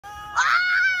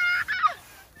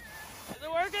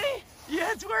working?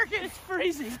 Yeah, it's working. It's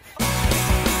freezing.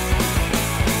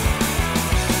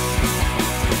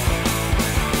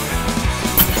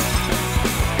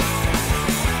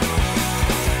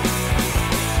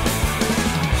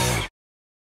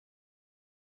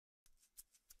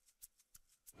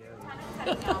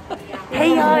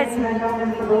 Hey guys!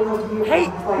 Hey!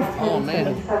 Oh man,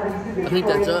 I think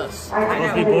that's us. We're supposed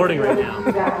to be boarding right now.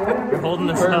 We're holding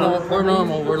this up. We're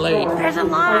normal, we're late. There's a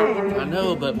line! I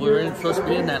know, but we're supposed to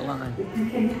be in that line.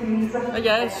 Hey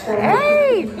guys!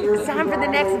 Hey! It's time for the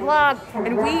next vlog,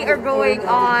 and we are going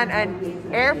on an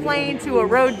airplane to a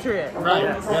road trip. Right,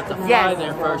 we have to fly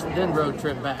there first, then road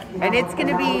trip back. And it's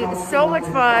gonna be so much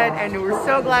fun, and we're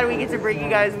so glad we get to bring you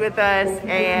guys with us.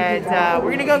 And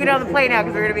we're gonna go get on the plane now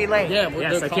because we're gonna be late. Yeah,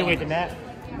 Yes, I can't wait to nap.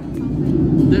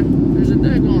 There's a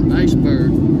daggone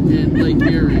iceberg in Lake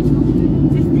Erie.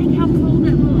 Just think how cold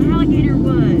that little alligator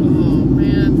was. Oh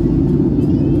man,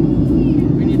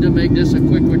 we need to make this a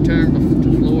quick return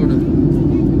to Florida.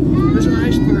 There's an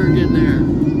iceberg in there.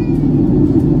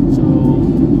 So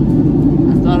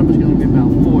I thought it was going to be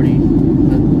about 40,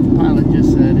 but the pilot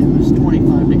just said it was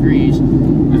 25 degrees,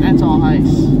 and that's all ice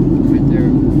right there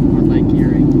on Lake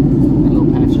Erie, and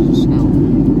little patches of snow.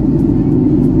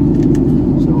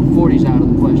 So 40's out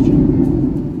of the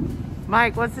question.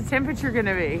 Mike, what's the temperature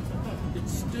gonna be?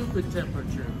 It's stupid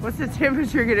temperature. What's the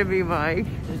temperature gonna be, Mike?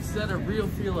 It said a real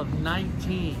feel of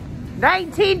 19.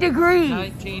 19 degrees!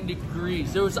 19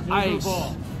 degrees. There was ice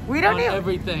We don't on even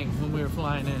everything when we were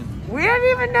flying in. we don't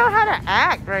even know how to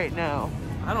act right now.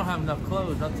 I don't have enough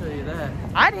clothes, I'll tell you that.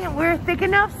 I didn't wear thick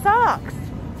enough socks.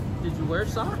 Did you wear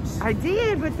socks? I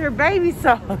did, but they're baby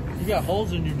socks. You got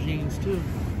holes in your jeans too.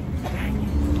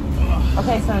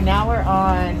 Okay, so now we're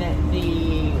on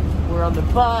the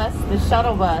bus, the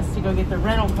shuttle bus, to go get the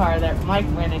rental car that Mike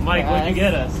rented. Mike, what'd you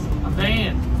get us? A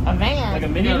van. A van? Like a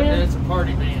Yeah, minivan? it's a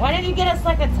party van. Why didn't you get us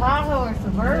like a Tahoe or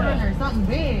Suburban or something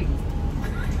big?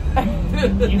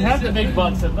 You have the big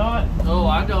bucks, I thought. Oh,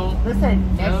 I don't.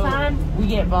 Listen, next No. time we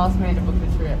get Boss Man to book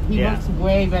the trip. He Yeah. books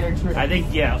way better trips. I think,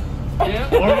 yeah. Yeah.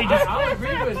 Or we just- I'll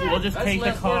agree with you. We'll just That's take the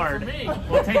less work card. for me.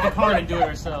 We'll take the card and do it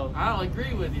ourselves. I'll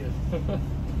agree with you.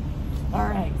 All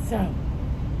right, so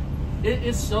It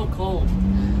is so cold.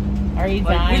 are you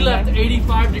Like dying? we left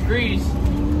 85 degrees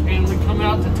and we come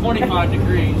out to 25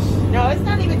 degrees. No, it's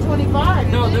not even 25.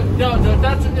 No, is it?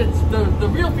 the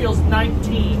real feel's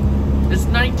 19. It's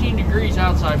 19 degrees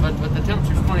outside, but the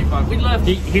temperature's 25. We left.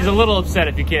 He's a little upset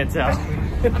if you can't tell.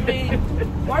 I mean,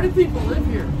 why do people live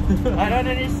here? I don't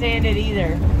understand it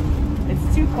either.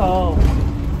 It's too cold.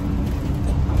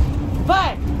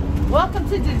 But welcome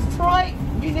to Detroit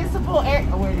Municipal Air.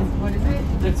 Oh, wait, what is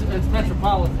it? It's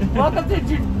metropolitan. Welcome to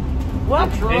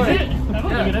Detroit. Is it? I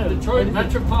don't think it is. Detroit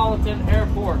Metropolitan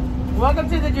Airport. Welcome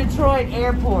to the Detroit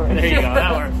Airport. There you go,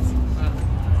 that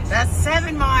works. That's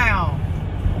 7 Mile.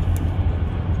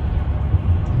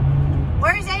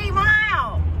 Where's 8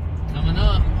 Mile? Coming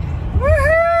up.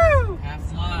 Woohoo!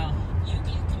 Half mile.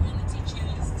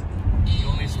 You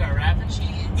want me to start rapping?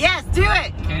 Yes, do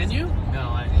it. Can you? No,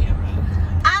 I can't rap.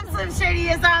 I'm Slim Shady.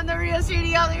 Yes, I'm the real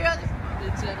Shady. All the other.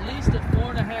 It's at least a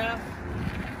 4.5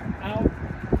 out.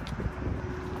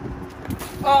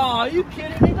 Oh, are you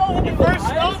kidding me? Don't hit me with First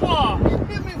ice. snowball. You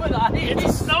hit me with ice. It's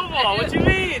a snowball, what you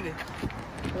mean?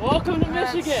 Welcome to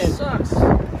That Michigan. sucks.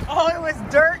 Oh, it was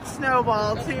dirt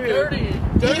snowball too.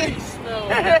 Dirty snow.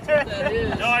 That's what that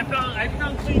is. No, I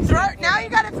found clean Throw, snow. now you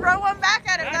got to throw one back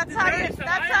at him. That's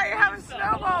That's how you have a nice.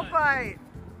 snowball fight.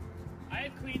 I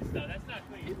have clean snow, that's not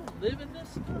clean. People live in this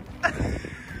stuff.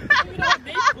 You know what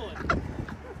makes one?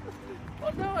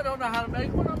 Well, no, I don't know how to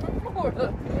make one. I'm in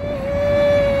Florida.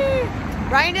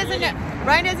 Ryan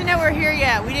doesn't know we're here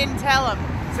yet. We didn't tell him.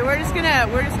 So we're just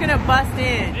gonna bust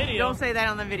in. Video. Don't say that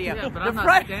on the video. Yeah, but The I'm not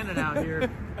front- standing out here.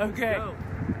 Okay. Go.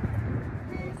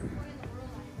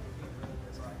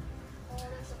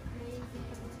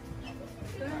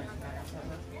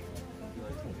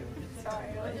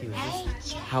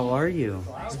 How are you?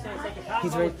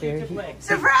 He's right there.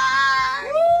 Surprise!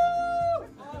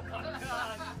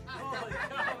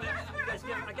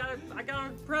 I got a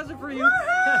present for you.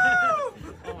 Oh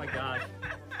my gosh.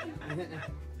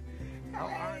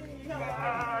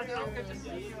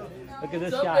 Look at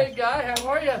this What's up, guy. big guy? How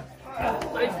are you?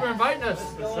 Thanks for inviting us.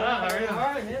 What's up? How are you? All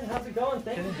right, man. How's it going?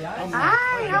 Thank you, guys.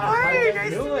 Hi, how are you?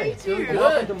 Nice to meet you.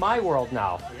 Welcome to my world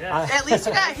now. Yeah. At least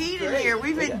you got heat in here.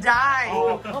 We've been dying.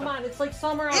 Oh, come on. It's like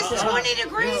summer out It's there. 20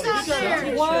 degrees out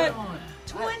there. What?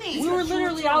 20. We were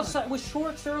literally outside with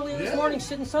shorts early this morning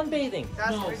sitting sunbathing.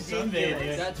 That's No,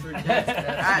 ridiculous. That's ridiculous.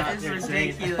 That is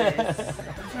ridiculous.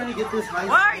 I'm trying to get this high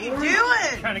What are you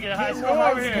doing? Trying to get a high score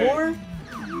over here. score.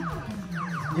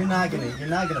 You're not gonna beat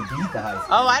the high school.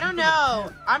 Oh, I don't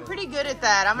know. I'm pretty good at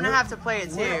that. I'm gonna have to play it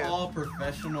too. We're all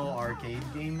professional arcade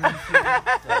gamers here,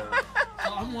 so.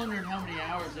 So I'm wondering how many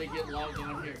hours they get logged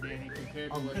on here, Danny,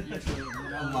 compared to what you two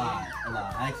A lot.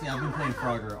 Actually, I've been playing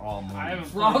Frogger all morning.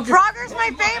 Frogger's my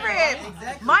favorite.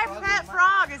 Exactly, My Frogger's pet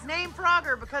frog is named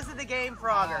Frogger because of the game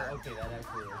Frogger. Okay, that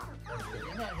actually is.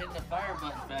 You're not hitting the fire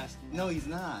button fast enough. No, he's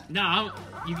not. No,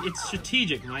 it's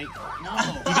strategic, Mike. No.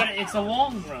 It's a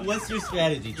long run. What's your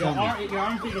strategy? Tell me. Your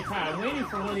arm through the time. I'm waiting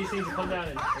for one of these things to come down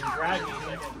and drag me.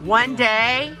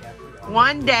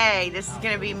 One day, this is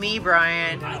gonna be me,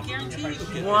 Brian. I guarantee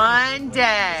you. One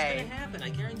day. It's gonna happen. I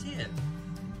guarantee it.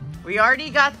 We already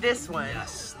got this one,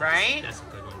 Yes. right? That's a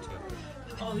good one too.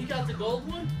 Oh, he got the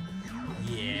gold one?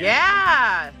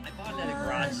 Yeah. I bought it at a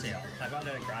garage sale.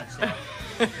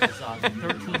 It was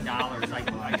 $13.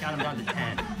 I got them down to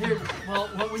 10. Here, well,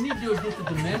 what we need to do is get the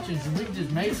dimensions and we can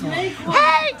just make one.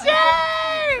 Hey,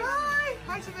 James!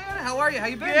 Hi, Savannah. How are you? How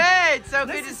you been? Good. So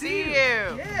Nice good to see you.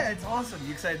 Yeah, it's awesome.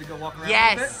 You excited to go walk around a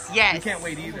Yes, little bit? yes. You can't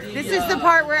wait either. This is the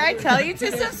part where I tell you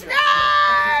to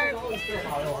subscribe.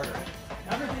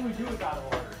 Everything we do is out of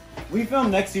order. We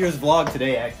filmed next year's vlog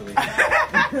today, actually.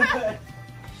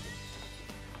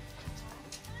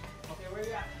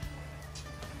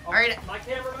 All right. My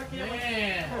camera.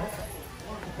 Man.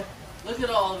 Look at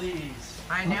all these.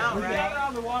 I know, We got right? her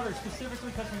on the water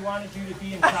specifically because we wanted you to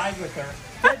be inside with her.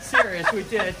 Dead serious, we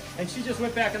did. And she just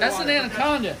went back in the That's water. an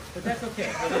anaconda. But that's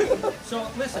okay. So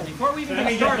listen, before we even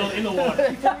get started in the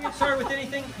water, before we get started with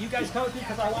anything, you guys come with me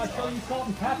because I want to show you Salt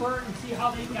and Pepper and see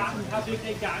how they've gotten, how big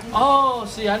they've gotten. Oh,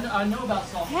 see, I know about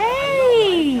salt.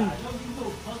 Hey,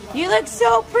 you look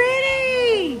so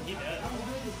pretty.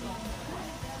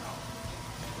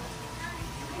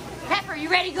 Pepper, you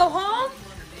ready to go home?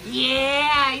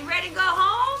 Yeah, you ready to go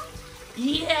home?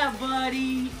 Yeah,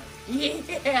 buddy.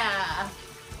 Yeah.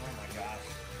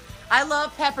 I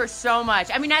love Pepper so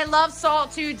much. I mean, I love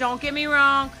Salt too, don't get me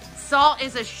wrong. Salt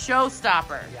is a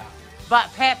showstopper. Yeah.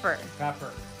 But Pepper.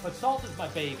 Pepper. But Salt is my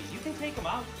baby. You can take him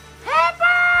out.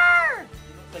 Pepper!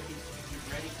 He looks like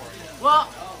he's ready for you. Well,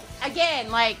 again,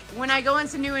 like when I go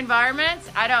into new environments,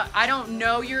 I don't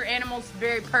know your animals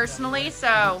very personally,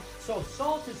 so So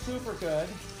Salt is super good.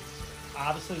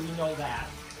 Obviously, we know that.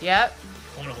 yep.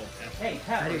 Wonderful. Hey,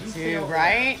 Pepper, I do you stay too, over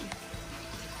right? there.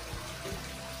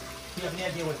 Do you have any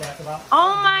idea what that's about?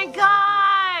 Oh my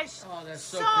gosh! Oh, that's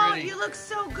so Salt, pretty. you look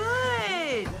so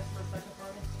good.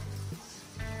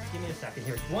 Give me a second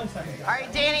here. 1 second. All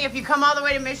right, Danny, if you come all the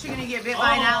way to Michigan and get bit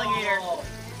by an alligator. Oh,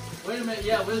 wait a minute.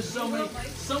 Yeah, there's so many.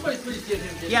 Somebody please get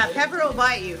him. Yeah, Pepper will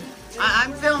bite you.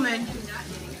 I'm filming.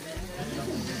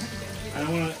 I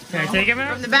don't want to. Can I take him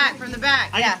out? From the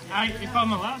back, yeah. If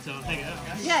I'm allowed to, I'll take it out.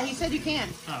 Yeah, he said you can.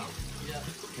 Oh.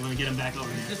 You want to get him back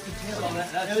over here? Just the tail on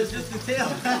that. It was just the tail.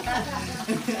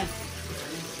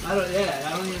 I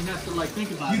don't even have to like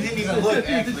think about You it. didn't even look,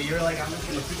 actually. You were like, I'm just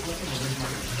gonna keep looking.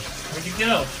 Where'd you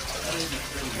go?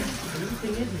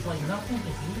 Everything is like nothing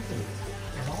is easy.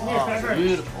 Here, Pepper.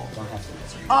 Beautiful.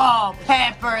 Oh,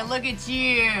 Pepper, look at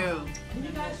you.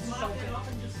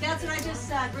 That's what I just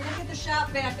said. We're gonna get the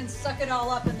shop back and suck it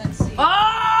all up and then see.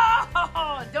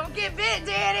 Oh, don't get bit,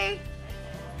 Danny. You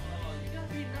gotta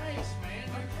be nice, man.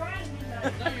 I'm trying to be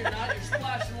nice. No, you're not. You're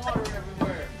splashing water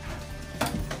everywhere.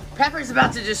 Pepper's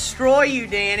about to destroy you,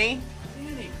 Danny.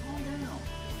 Danny, calm down.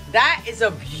 That is a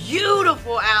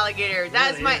beautiful alligator.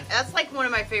 That's Really is. that's like one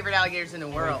of my favorite alligators in the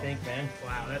What do you world. think, man?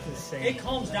 Wow, that's insane. It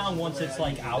calms down once it's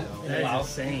like out and That is allowed.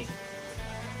 insane.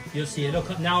 You'll see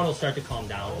now it'll start to calm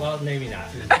down. Well, maybe not.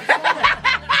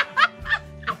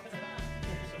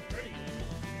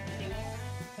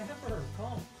 Pepper,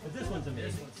 calm. But this one's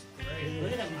amazing.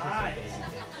 Look at that eyes.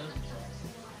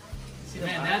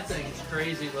 Man, that thing is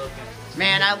crazy looking.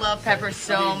 Man, I love Pepper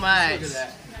so much. Look at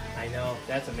that. I know,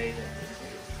 that's amazing.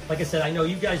 Like I said, I know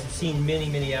you guys have seen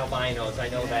many albinos. I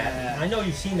know that. I know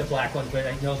you've seen the black ones, but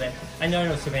I know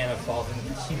Savannah falls and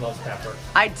she loves Pepper.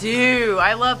 I do.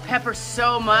 I love Pepper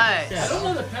so much. I don't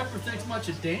know that Pepper thinks much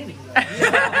of Danny.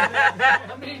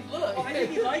 I mean, look. I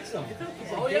think he likes them.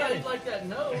 Oh yeah, he like that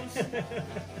nose.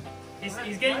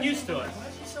 He's getting used to it. Why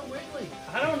is he so wiggly?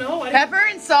 I don't know. Pepper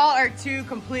and Salt are two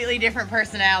completely different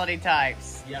personality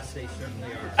types. Yes, they certainly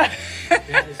are.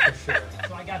 That is for sure.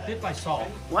 So I got bit by Salt.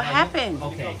 What happened?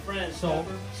 Okay, so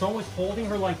someone was holding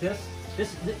her like this.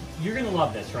 This. You're gonna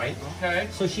love this, right? Okay.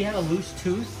 So she had a loose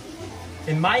tooth.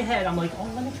 In my head, I'm like, oh,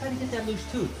 let me try to get that loose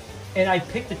tooth. And I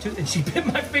picked the tooth, and she bit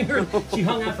my finger. She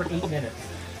hung on for 8 minutes.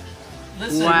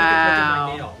 Listen, Look at Wow.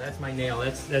 my nail. That's my nail.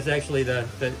 That's actually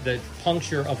the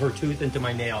puncture of her tooth into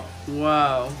my nail.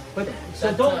 Whoa. But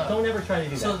so don't ever try to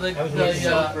do that. So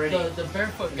the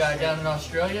barefoot guy down in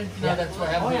Australia, you know, that's what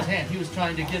happened to his hand. He was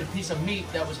trying to get a piece of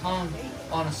meat that was hung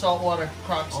on a saltwater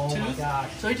croc's tooth. My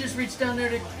gosh. So he just reached down there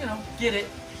to, get it.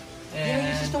 And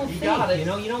you just don't he think. got it. You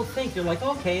know, you don't think. You're like,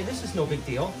 okay, this is no big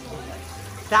deal.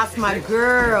 That's my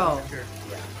girl.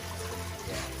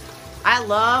 I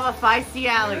love a feisty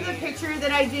alligator. The picture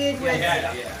that I did with,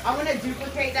 I'm gonna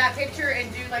duplicate that picture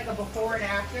and do like a before and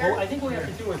after. Well, I think we have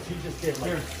to do what you just did.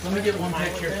 Like, Let me get one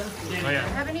picture. I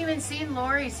haven't even seen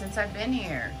Lori since I've been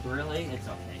here. Really? It's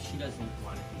okay. She doesn't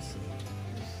want to be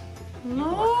seen.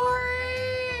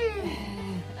 Lori!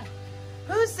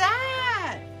 Who's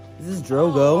that? This is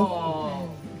Drogo. Oh.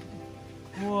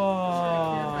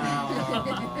 Whoa.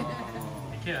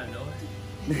 I can't know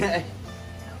it.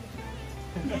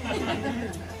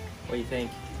 What do you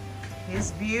think?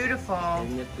 He's beautiful.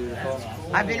 Isn't it beautiful?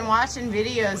 I've been watching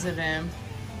videos of him.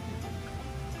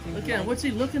 Look at him. What's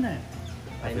he looking at?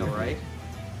 I know, right?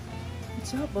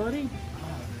 What's up, buddy?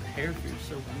 Oh, hair feels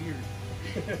so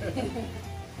weird.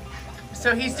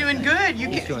 So he's doing good.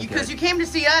 He's doing Because good. you came to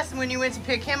see us when you went to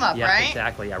pick him up, Yeah, right?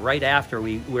 exactly. Yeah, right after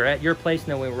we were at your place,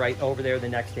 and then we were right over there the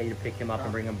next day to pick him up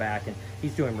and bring him back, and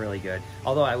he's doing really good.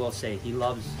 Although I will say he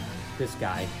loves this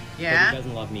guy. Yeah? But he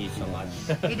doesn't love me so much.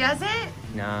 He doesn't?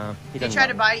 Nah, he He doesn't. tried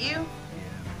to love me. bite you?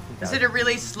 He Is does. it a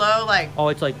really slow, like... Oh,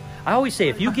 it's like, I always say,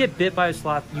 if you get bit by a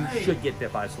sloth, you should get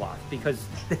bit by a sloth because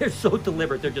they're so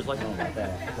deliberate. They're just like, oh, what the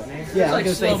heck? Yeah, like I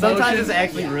was slow gonna say, sometimes motion. it's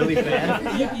actually really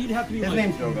fast. You'd have to be His like,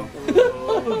 name's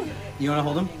Drogo. You wanna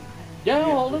hold him? Yeah,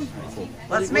 I'll hold him.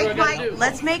 Let's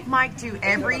make Mike do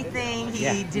everything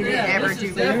he didn't ever This do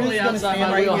is before. definitely outside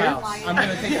my wheelhouse. I'm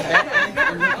gonna take the back end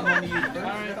and look at one of you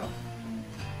first.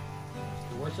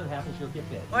 the worst that happens, you'll get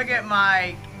bit. Look at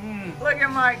Mike. Look at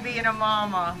Mike being a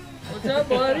mama. What's up,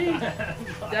 buddy?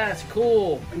 That's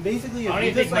cool. Basically, I don't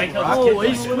if you even just think like Mike rock Oh, it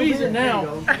he's a little squeezing bit, now.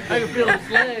 there you I can feel his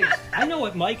legs. I know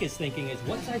what Mike is thinking is,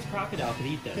 what size crocodile could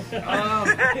eat this?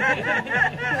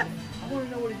 I want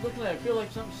to know what he's looking at. I feel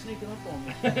like something's sneaking up on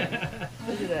me.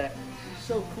 Look at that. He's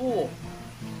so cool.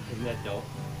 Isn't that dope?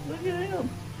 Look at him.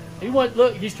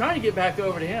 Look, he's trying to get back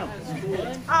over to him.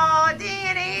 Oh,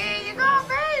 Danny, you go,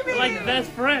 baby. Like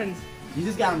best friends. You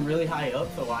just got him really high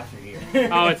up, so watch your ear.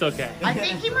 Oh, it's okay. I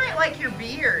think he might like your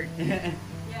beard.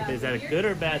 Is that a good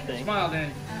or bad thing? Smile,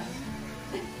 Danny.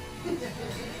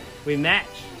 We match.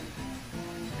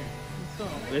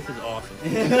 This is awesome.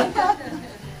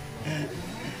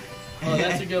 Oh,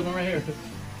 that's a good one right here.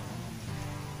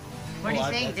 What do you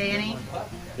think, Danny?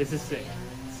 This is sick.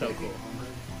 So cool.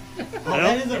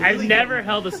 That is a I've really never good-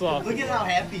 held a sloth. Look at how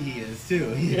happy he is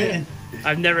too.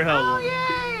 I've never held Oh, one.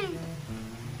 yay.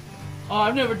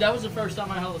 Oh, that was the first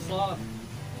time I held a sloth.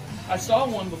 I saw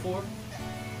one before.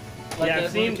 Like Yeah, I've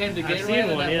that when we seen- came to I've Gatorland seen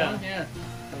and one, that yeah. one, yeah.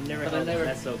 I've never But I held one. never-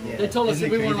 That's so cool. They told us Isn't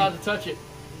that it we weren't crazy? allowed to touch it.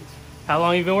 How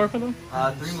long have you been working with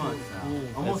them? 3 months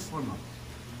now. Almost 4 months.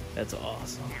 That's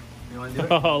awesome. You wanna do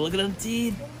it? Oh, look at them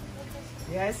teeth.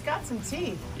 Yeah, it's got some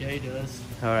teeth. Yeah, he does.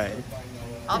 All right.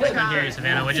 I'll Hear you, try.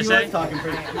 Savannah. What'd you She say? was talking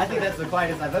pretty. I think that's the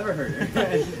quietest I've ever heard her.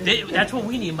 That's what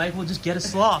we need, Mike. We'll just get a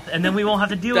sloth, and then we won't have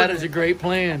to deal That with is it. a great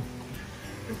plan.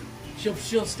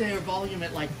 She'll stay her volume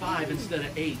at like 5 instead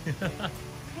of 8.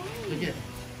 Look at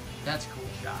that's a cool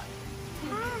shot.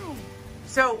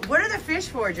 So, what are the fish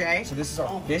for, Jay? So this is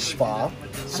our fish spa.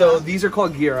 So these are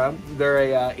called gira.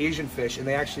 They're a Asian fish, and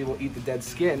they actually will eat the dead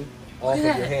skin off of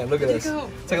your hand. Look at this.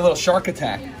 It's like a little shark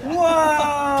attack.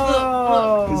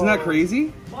 Whoa! Isn't that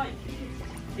crazy? Mike,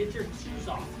 get your shoes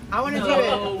off. I want to do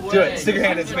it. way. Do it. Stick your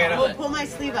hand in, Savannah. Oh, pull my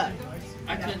sleeve up.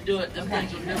 I couldn't do it. Them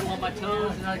things would nibble on my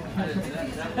toes, and I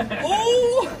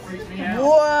Oh! freak me out.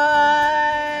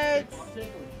 What?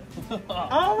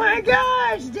 Oh my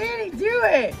gosh, Danny, do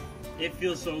it. It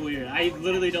feels so weird. I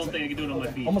literally don't think I can do it on my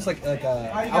feet. Almost like a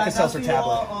Alka-Seltzer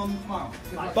tablet.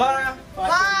 Bye.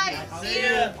 Bye. See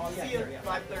you. See you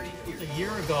 5:30 here. A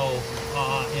year ago,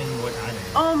 in what I don't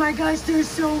know. Oh my gosh, they're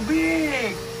so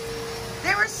big.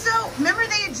 They were so. Remember,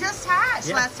 they had just hatched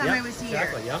last time I was here.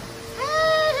 Exactly, yeah.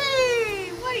 Hey,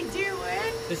 what are you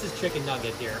doing? This is chicken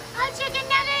nugget here. A chicken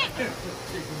nugget.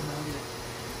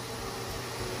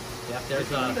 Yeah,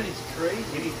 there's It's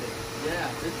crazy. Yeah.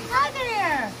 Hi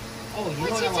there. Oh, you What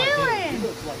know you what I want to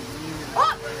doing?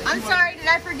 Oh, I'm sorry. Did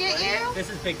I forget you? This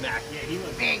is Big Mac. Yeah, he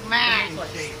looks. Big Mac.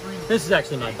 This is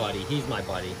actually my buddy. He's my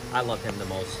buddy. I love him the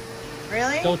most.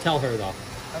 Really? Don't tell her though.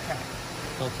 Okay.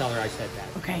 Don't tell her I said that.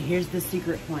 Okay, here's the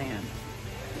secret plan.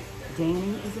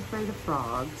 Danny is afraid of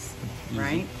frogs,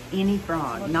 right? Any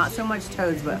frog, not so much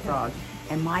toads, but frogs.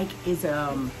 And Mike is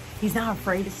He's not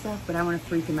afraid of stuff, but I want to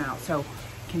freak him out. So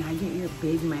can I get you a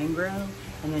big mangrove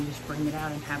and then just bring it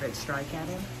out and have it strike at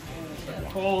him?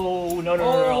 Oh, no.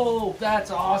 Oh,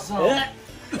 that's awesome.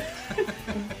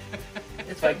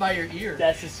 It's right by your ear.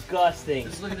 That's disgusting.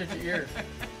 Just looking at your ear.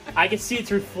 I can see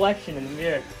its reflection in the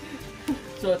mirror.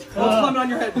 So it's Climbing on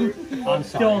your head, dude. I'm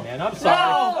sorry, man. I'm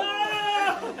sorry.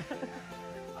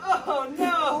 Oh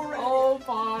no! Oh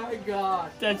my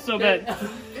God. That's so bad.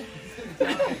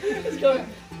 He's gonna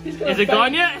Is it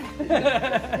gone yet?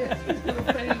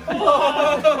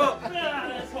 Oh,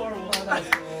 That's horrible. that's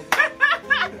gold.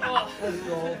 That's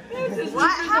gold.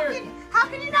 What? How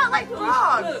can you not like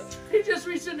frogs? Look, he just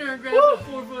reached in there and grabbed a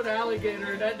 4-foot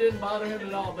alligator, and that didn't bother him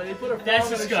at all. But he put a frog That's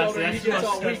on his disgusting. shoulder, and That's he gets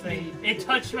all disgusting. weak. It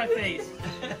touched my face.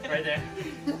 Right there.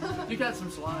 You got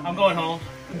some slime. I'm going home.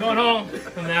 I'm going home.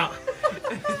 I'm out.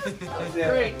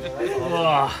 Great.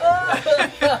 Ugh.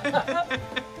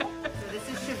 So this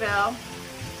is Chevelle,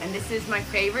 and this is my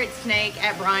favorite snake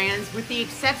at Brian's, with the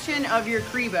exception of your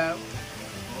Crebo.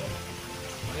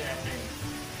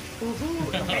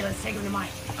 Okay, let's take him to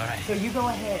Mike. All right. So you go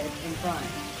ahead in front.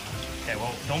 Okay,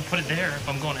 well, don't put it there if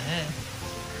I'm going ahead.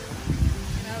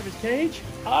 Out of his cage.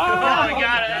 Oh, I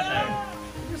got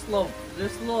it. Just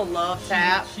a little love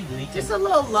tap. She leaked Just a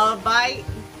little love bite.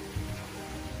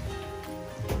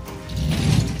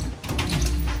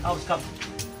 Oh, it's coming.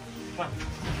 Come on.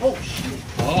 Oh, shit.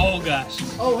 Oh, gosh.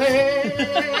 Oh,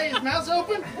 hey, his mouth's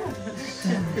open.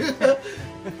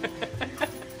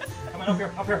 Come on, up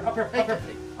here, up here, up here, up here,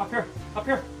 up here, up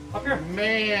here, up here.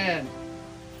 Man.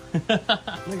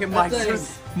 Look at Mike's. thing.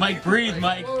 Mike, breathe,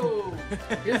 Mike. Whoa.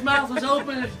 His mouth was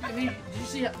open. And did you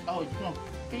see how, oh, you gonna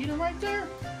feed him right there?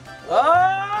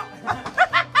 Oh!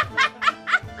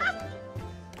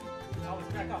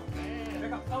 Elvis, back up.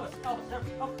 Back up. Elvis, there.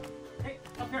 Up. Hey,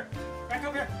 up here. Back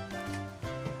up here.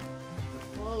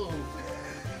 Whoa.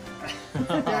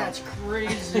 That's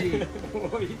crazy.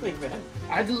 What do you think, man?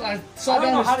 I saw I don't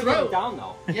down know his how to get throat. it down,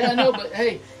 though. Yeah, I know, but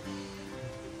hey,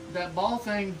 that ball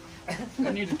thing,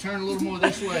 I need to turn a little more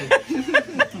this way.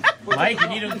 Mike, you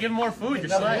need to give him more food.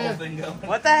 Just like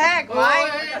What the heck, Oh,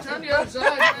 Mike? hey, turn the other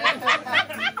side,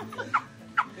 man.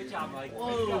 Good job, Mike.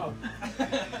 Whoa.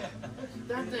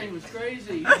 That thing was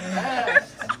crazy.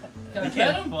 Fast. Can I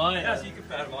pet him? Yes, you can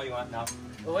pet him all you want now.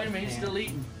 Oh, wait a minute, he's still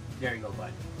eating. There you go,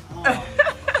 bud. Oh.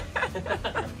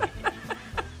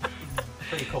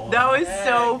 Pretty cool. That was Yeah,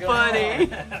 so go funny.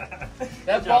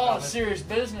 That ball is serious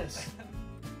business.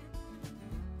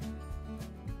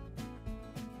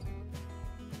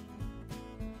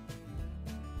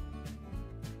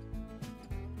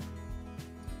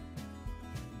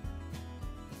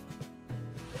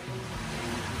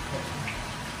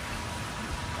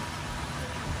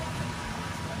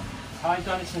 How I've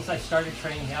done it since I started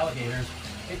training alligators.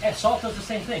 Salt does the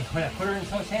same thing. When I put her in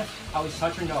someone's hands, I always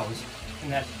touch her nose.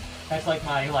 And that's like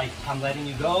my, I'm letting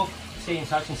you go, stay in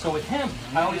touch. And so with him,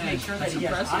 I always make sure that he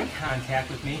has eye contact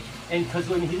with me. And because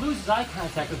when he loses eye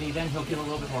contact with me, then he'll get a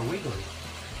little bit more wiggly.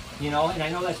 You know, and I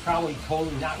know that's probably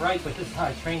totally not right, but this is how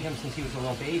I trained him since he was a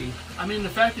little baby. I mean, the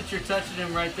fact that you're touching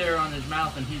him right there on his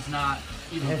mouth and he's not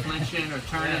even flinching or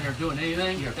turning or doing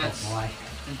anything, that's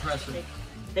impressive.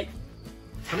 Hey,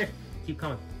 come here. Keep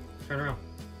coming. Turn around.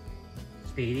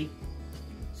 Speedy.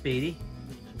 Speedy.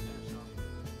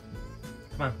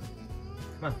 Come on.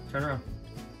 Come on. Turn around.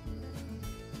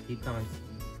 Keep coming.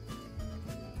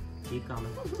 Keep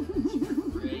coming.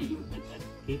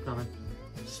 Keep coming.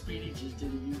 Speedy just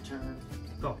did a U-turn.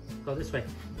 Go. Go this way.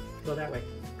 Go that way.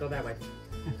 Go that way.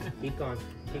 Keep going.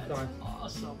 Keep going.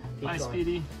 Awesome. Keep Bye, going.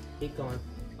 Speedy. Keep going.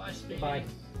 Bye, Speedy. Bye.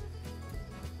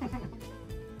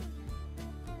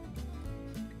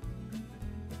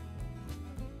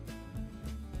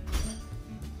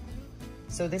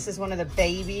 So this is one of the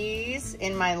babies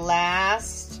in my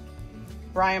last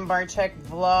Brian Barczyk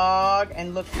vlog.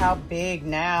 And look how big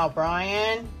now,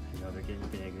 Brian. I know they're getting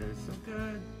big. They're so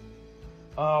good.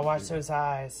 Oh, watch those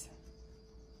eyes.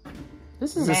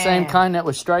 This is the same kind that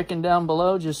was striking down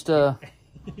below, just How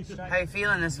you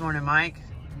feeling this morning, Mike?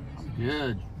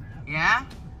 Good. Yeah?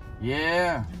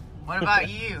 Yeah. What about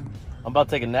you? I'm about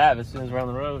to take a nap as soon as we're on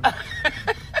the road.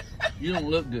 You don't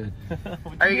look good.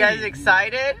 Are you guys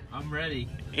excited? I'm ready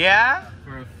Yeah?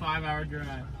 for a 5-hour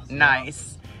drive.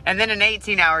 Nice. And then an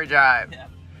 18-hour drive. Yeah.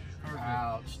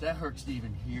 Ouch, that hurts to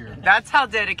even hear. That's how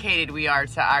dedicated we are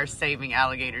to our saving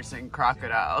alligators and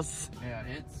crocodiles. Yeah,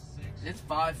 it's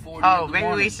 5:40. Oh,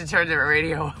 maybe we should turn the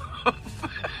radio off.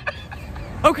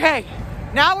 Okay,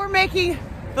 now we're making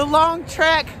the long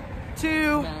trek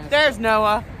to, there's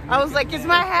Noah. I was like, is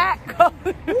my hat cold?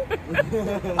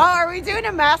 Oh, are we doing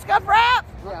a mask up wrap?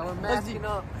 Yeah, we're masking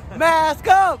up. Mask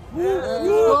up! Mask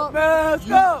up! Mask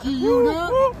up! Don't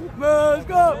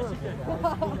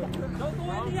go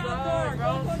in the outdoor.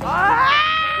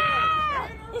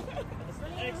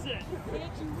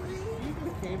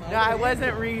 No, I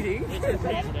wasn't reading.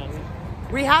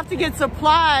 We have to get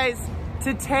supplies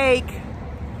to take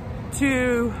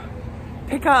to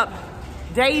pick up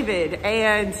David,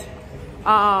 and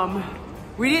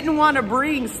we didn't want to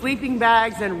bring sleeping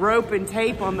bags and rope and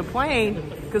tape on the plane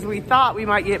because we thought we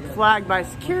might get flagged by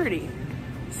security.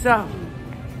 So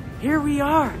here we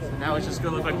are. Now it's just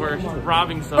gonna look like we're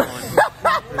robbing someone.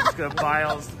 We're just gonna buy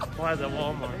all the supplies at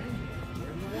Walmart.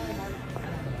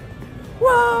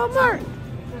 Walmart.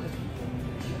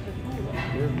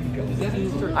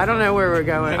 I don't know where we're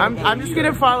going. I'm just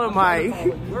gonna follow Mike.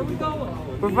 Where are we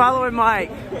going? We're following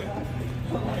Mike.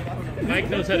 Mike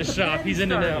knows how to shop. He's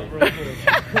in and out. Let's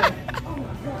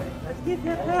get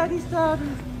that patty started.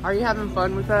 Are you having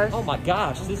fun with us? Oh my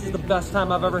gosh, this is the best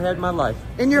time I've ever had in my life.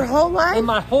 In your whole life? In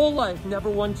my whole life, never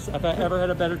once have I ever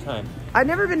had a better time. I've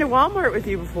never been to Walmart with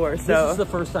you before, so. This is the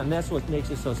first time. That's what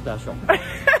makes it so special.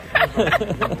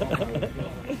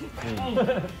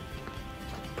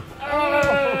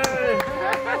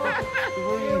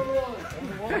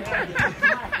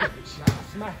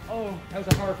 Oh, that was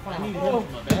a hard fight. I need help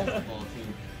from my basketball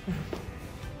team.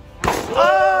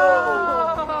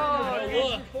 Oh!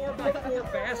 It's a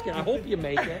 4x4 basket. I hope you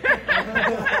make it.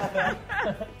 I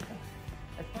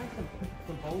find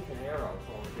some bows and arrows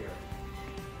over here.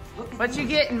 What you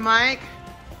getting, Mike?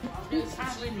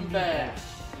 Sleeping bags.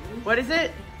 What is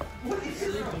it?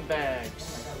 Sleeping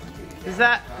bags. Is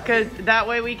that because that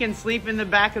way we can sleep in the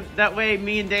back of, that way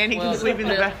me and Danny can sleep in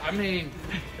the back? I mean,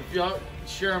 if y'all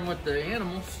share them with the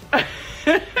animals,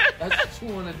 that's what you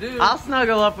want to do. I'll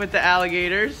snuggle up with the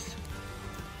alligators.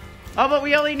 Oh, but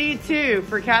we only need 2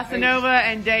 for Casanova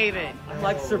and David. I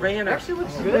like Savannah. Actually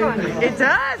looks good on you. It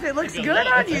does. It looks good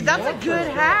on you. That's a good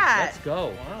hat. Let's go.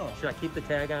 Wow. Should I keep the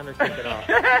tag on or take it off?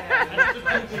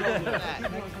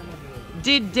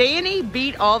 Did Danny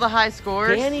beat all the high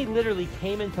scores? Danny literally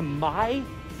came into my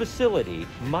facility,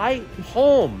 my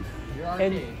home,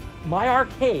 and my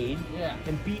arcade,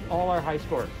 and beat all our high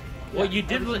scores. Well, you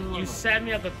did. You sat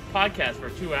me at the podcast for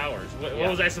 2 hours. What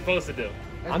was I supposed to do?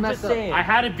 I'm just saying. I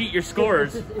had to beat your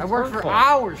scores. I worked for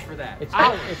hours for that. It's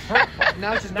hurtful.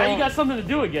 Now it's just Now you got something to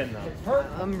do again, though.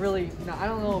 I'm really. No, I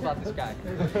don't know about this guy.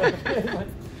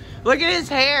 Look at his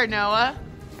hair, Noah.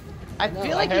 I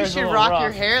feel like you should rock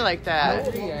your hair like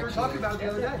that. We were talking about it the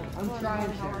other day. I'm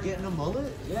trying to get in a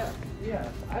mullet. Yeah.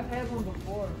 I've had one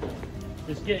before.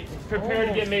 Just get prepared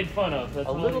to get made fun of. That's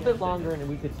A little bit longer, and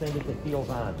we could send it to Theo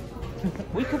Von.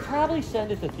 We could probably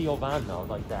send it to Theo Von, though,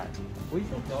 like that. What do you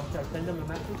think, though? Should I send him a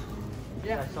message?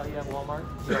 Yeah. I saw you at Walmart.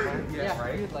 Yeah,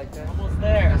 right. You'd like that. Almost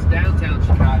there. That's downtown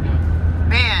Chicago.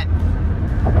 Man,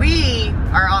 we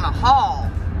are on a haul.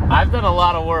 I've done a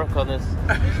lot of work on this.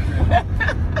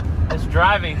 This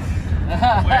driving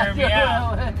wearing me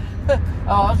out. Oh,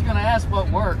 I was going to ask what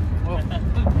work.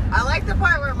 I like the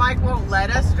part where Mike won't let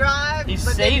us drive, He's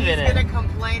but saving then he's going to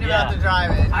complain about the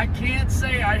driving. I can't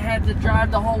say I had to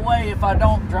drive the whole way if I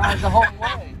don't drive the whole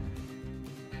way.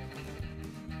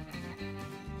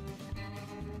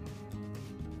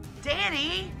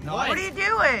 Danny, Nice. what are you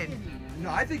doing? No,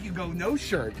 I think you go no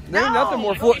shirt. There's nothing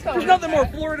more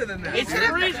Florida than that. It's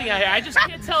freezing out here. I just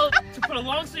can't tell to put a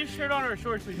long sleeve shirt on or a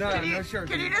short sleeve shirt. No shirt.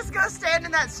 Can you just go stand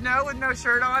in that snow with no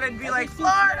shirt on and be like,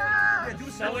 Florida? Yeah, do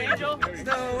Snow Angel?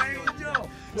 Snow Angel.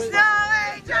 Snow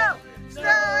Angel!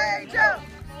 Snow Angel!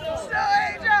 Snow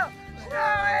Angel!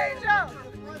 Snow Angel!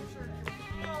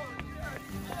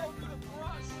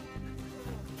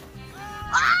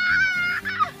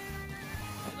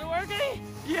 Is it working?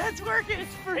 Yeah, it's working.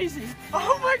 It's freezing.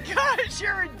 Oh my gosh,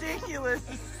 you're ridiculous.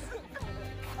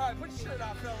 Alright, put your shirt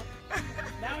off, fella.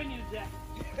 Now we need a jacket.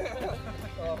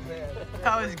 Oh man.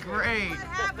 That was great. What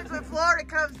happens when Florida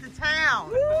comes to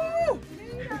town?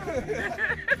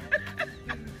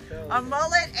 A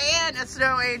mullet and a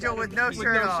snow angel with no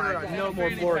shirt on. No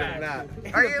more Florida than that.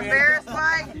 Are you embarrassed,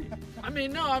 Mike? I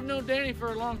mean, no, I've known Danny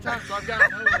for a long time, so I've got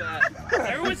to know that.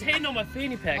 Everyone's hating on my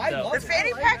fanny pack, though. The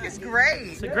fanny pack is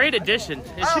great. It's a great addition.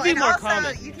 It should be and more also,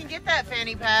 common. you can get that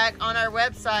fanny pack on our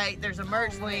website. There's a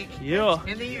merch link Yeah.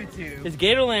 in the YouTube. It's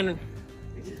Gatorland.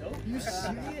 You see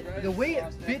it? The way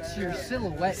it fits your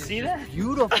silhouette is See that?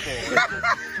 beautiful. It just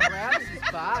grabs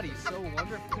his body so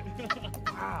wonderful.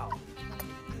 Wow.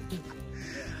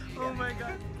 Oh my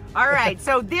God. All right,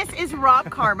 so this is Rob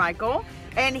Carmichael,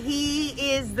 and he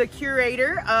is the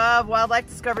curator of Wildlife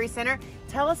Discovery Center.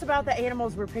 Tell us about the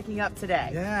animals we're picking up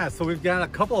today. Yeah, so we've got a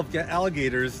couple of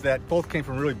alligators that both came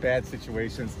from really bad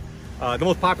situations. The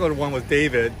most popular one was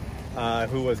David,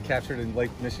 who was captured in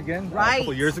Lake Michigan a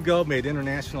couple years ago, made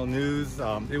international news.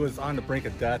 It was on the brink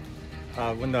of death.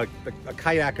 When a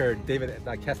kayaker, David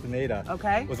Castaneda,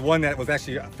 was one that was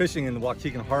actually fishing in the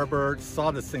Waukegan Harbor,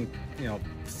 saw this thing, you know,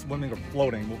 swimming or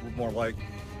floating, more like,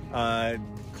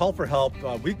 called for help.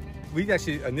 We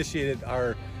actually initiated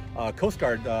our Coast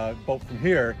Guard boat from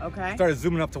here. Started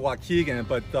zooming up to Waukegan,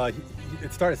 but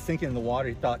it started sinking in the water.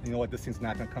 He thought, you know what, this thing's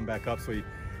not going to come back up, so he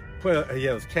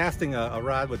was casting a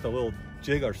rod with a little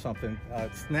jig or something,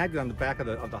 snagged it on the back of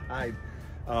the hide.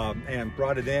 And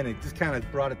brought it in and just kind of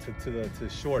brought it to the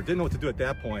shore. Didn't know what to do at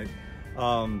that point.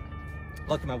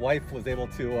 Luckily, my wife was able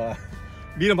to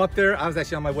meet him up there. I was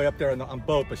actually on my way up there on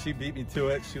boat, but she beat me to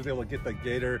it. She was able to get the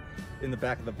gator in the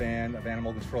back of the van of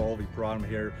animal control. We brought him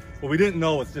here. What we didn't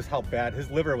know was just how bad.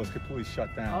 His liver was completely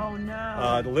shut down. Oh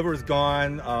no. The liver is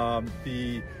gone.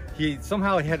 He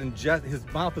somehow had his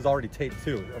mouth was already taped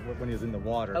too when he was in the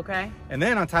water. And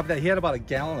then on top of that, he had about a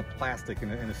gallon of plastic in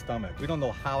his stomach. We don't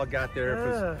know how it got there. If it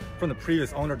was from the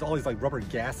previous owner, all these like rubber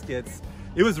gaskets.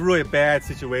 It was really a bad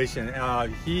situation.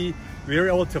 We were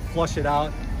able to flush it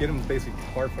out, get him basically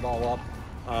barf it all up.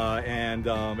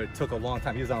 It took a long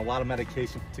time. He was on a lot of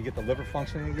medication to get the liver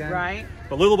functioning again.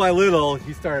 But little by little,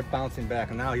 he started bouncing back,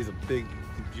 and now he's a big,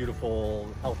 beautiful,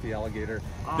 healthy alligator.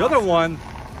 The other one,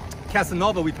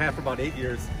 Casanova, we've had for about 8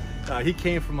 years. He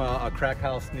came from a crack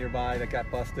house nearby that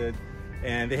got busted,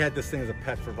 and they had this thing as a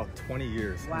pet for about 20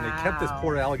 years. And they kept this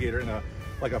poor alligator in a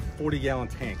 40-gallon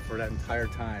tank for that entire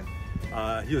time.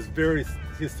 He was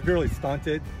severely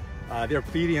stunted. They were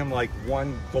feeding him like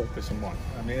one goldfish a month.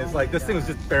 I mean, it's this thing was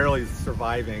just barely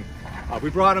surviving. We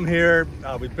brought him here.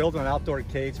 We built an outdoor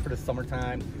cage for the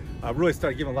summertime. Really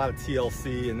started giving a lot of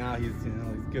TLC, and now he's a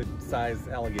good-sized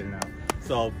alligator now.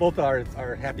 So both are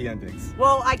happy endings.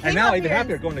 Well, I came and now up even here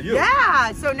happier going to you.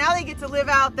 Yeah, so now they get to live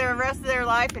out the rest of their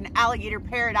life in Alligator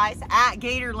Paradise at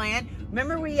Gatorland.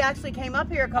 Remember, we actually came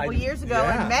up here a couple years ago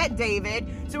and met David.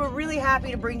 So we're really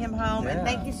happy to bring him home. And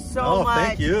thank you so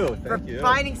much for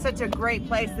finding such a great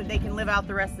place that they can live out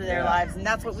the rest of their lives. And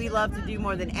that's what we love to do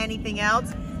more than anything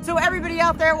else. So everybody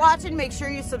out there watching, make sure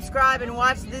you subscribe and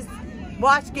watch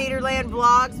Gatorland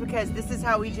vlogs, because this is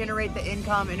how we generate the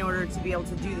income in order to be able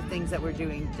to do the things that we're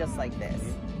doing just like this.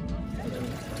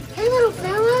 Hey little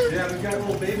fella! Yeah, we got a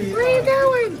little baby. Where are you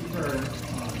going?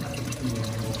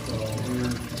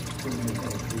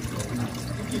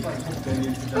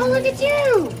 Oh, look at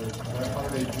you!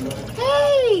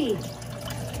 Hey!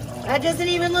 That doesn't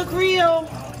even look real.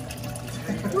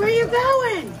 Where are you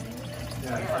going?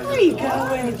 Where are you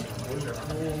going?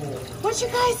 What you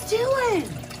guys doing?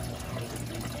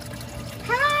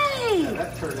 Hey!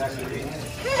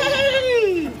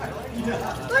 Hey!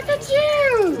 Look at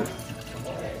you!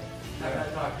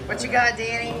 What you got,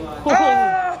 Danny?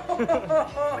 Oh!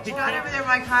 What you got over there,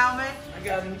 Mike Heilman? I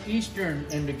got an Eastern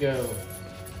indigo.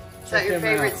 Is that your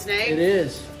favorite snake? It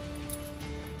is.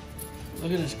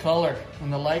 Look at his color.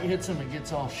 When the light hits him, it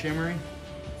gets all shimmery.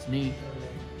 It's neat.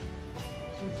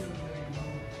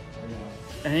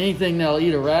 And anything that'll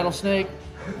eat a rattlesnake,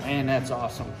 man, that's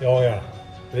awesome. Oh yeah.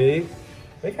 They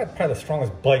got probably the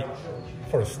strongest bite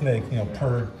for a snake,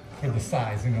 per the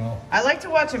size, I like to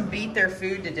watch them beat their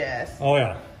food to death. Oh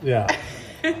yeah, yeah.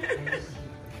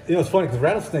 It's funny because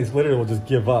rattlesnakes literally will just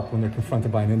give up when they're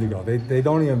confronted by an indigo. They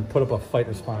don't even put up a fight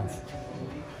response.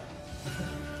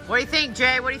 What do you think,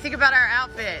 Jay? What do you think about our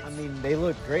outfits? I mean, they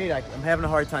look great. I'm having a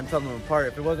hard time telling them apart.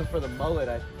 If it wasn't for the mullet,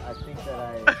 I think that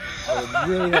I would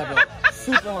really have a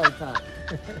super hard time.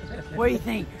 What do you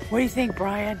think? What do you think,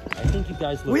 Brian? I think you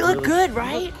guys look We look good,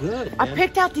 right? Look good, man. I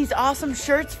picked out these awesome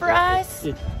shirts for us.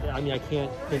 I mean, I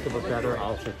can't think of a better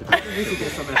outfit.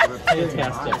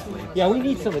 Fantastic. Yeah, we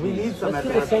need some of these. We need some. Let's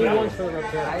get the same ones for the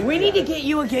Reptarium. We need to get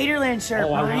you a Gatorland shirt,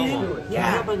 Brian. Do you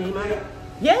have my name on it?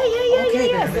 Yeah. Okay,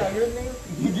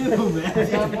 you do, man.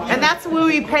 And that's where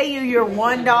we pay you your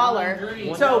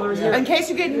 $1. So, in case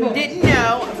you didn't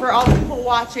know, for all the people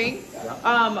watching,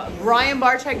 Brian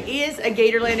Barczyk is a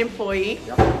Gatorland employee.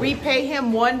 We pay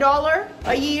him $1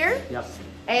 a year. Yes.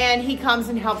 And he comes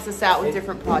and helps us out with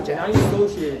different projects. And I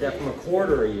negotiated that from a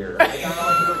quarter a year. I got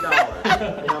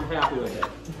 $100, and I'm happy with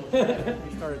it.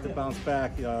 He started to bounce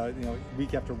back,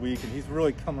 week after week, and he's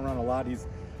really come around a lot. He's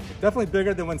definitely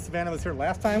bigger than when Savannah was here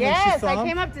last time. Yes, when she saw him. I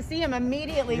came up to see him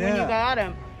immediately when you got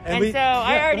him. And so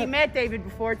I already met David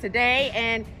before today,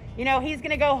 and he's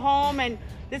gonna go home, and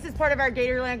this is part of our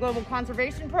Gatorland Global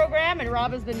Conservation Program, and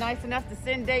Rob has been nice enough to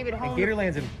send David home. And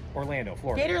Gatorland's in Orlando,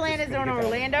 Florida. Gatorland is in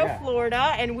Orlando,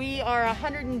 Florida, and we are a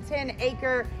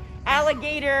 110-acre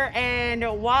alligator and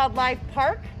wildlife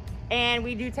park. And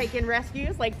we do take in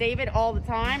rescues like David all the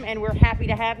time, and we're happy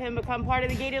to have him become part of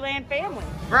the Gatorland family.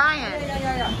 Brian.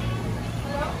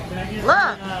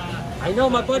 Look. I know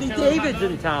my buddy David's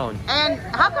in town. And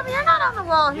how come you're not on the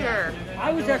wall here?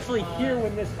 I was actually here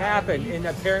when this happened, and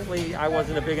apparently I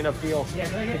wasn't a big enough deal to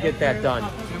get that done.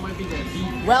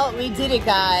 Well, we did it,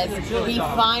 guys. We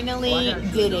finally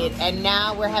did it. And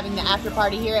now we're having the after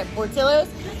party here at Portillo's,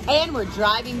 and we're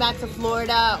driving back to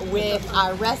Florida with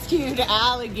our rescued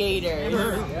alligators.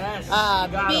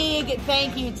 Big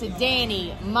thank you to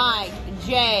Danny, Mike,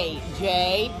 Jay,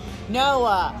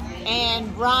 Noah,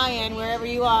 and Brian, wherever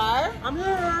you are. I'm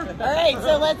here. All right,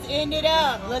 so let's end it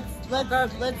up. Let's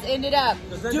end it up.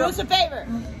 Do us a favor.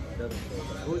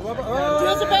 Do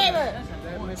us a favor.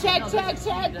 Check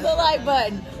the like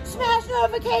button. Smash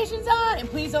notifications on, and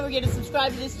please don't forget to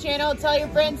subscribe to this channel. Tell your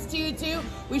friends too.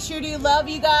 We sure do love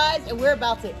you guys, and we're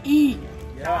about to eat.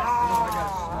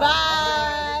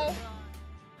 Bye.